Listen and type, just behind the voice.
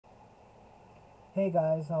Hey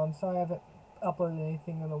guys, sorry I haven't uploaded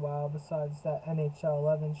anything in a while besides that NHL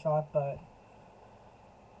 11 shot, but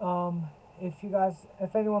um, if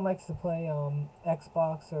anyone likes to play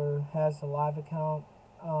Xbox or has a live account,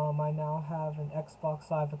 I now have an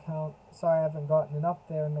Xbox Live account. Sorry I haven't gotten it up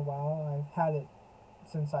there in a while. I've had it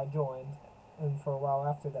since I joined, and for a while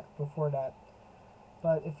after that, before that.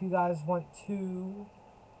 But if you guys want to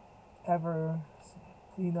ever,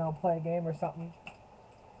 play a game or something,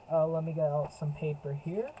 let me get out some paper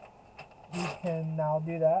here. You can now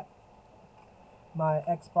do that. My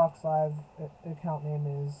Xbox Live account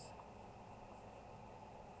name is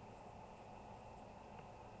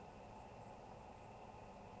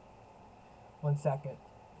one second.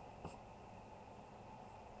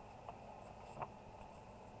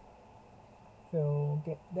 So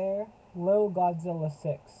get there.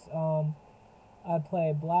 Lilgodzilla6. I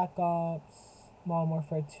play Black Ops, Modern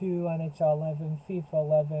Warfare 2, NHL 11, FIFA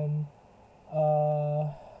 11.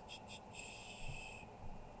 Uh,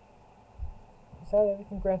 is that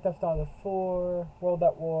everything? Grand Theft Auto 4, World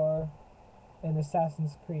at War, and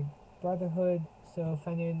Assassin's Creed Brotherhood. So if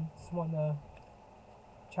anyone just want to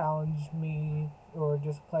challenge me or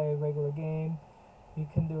just play a regular game, you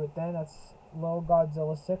can do it then. That's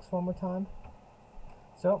Lilgodzilla6 one more time.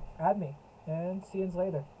 So add me and see you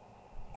later.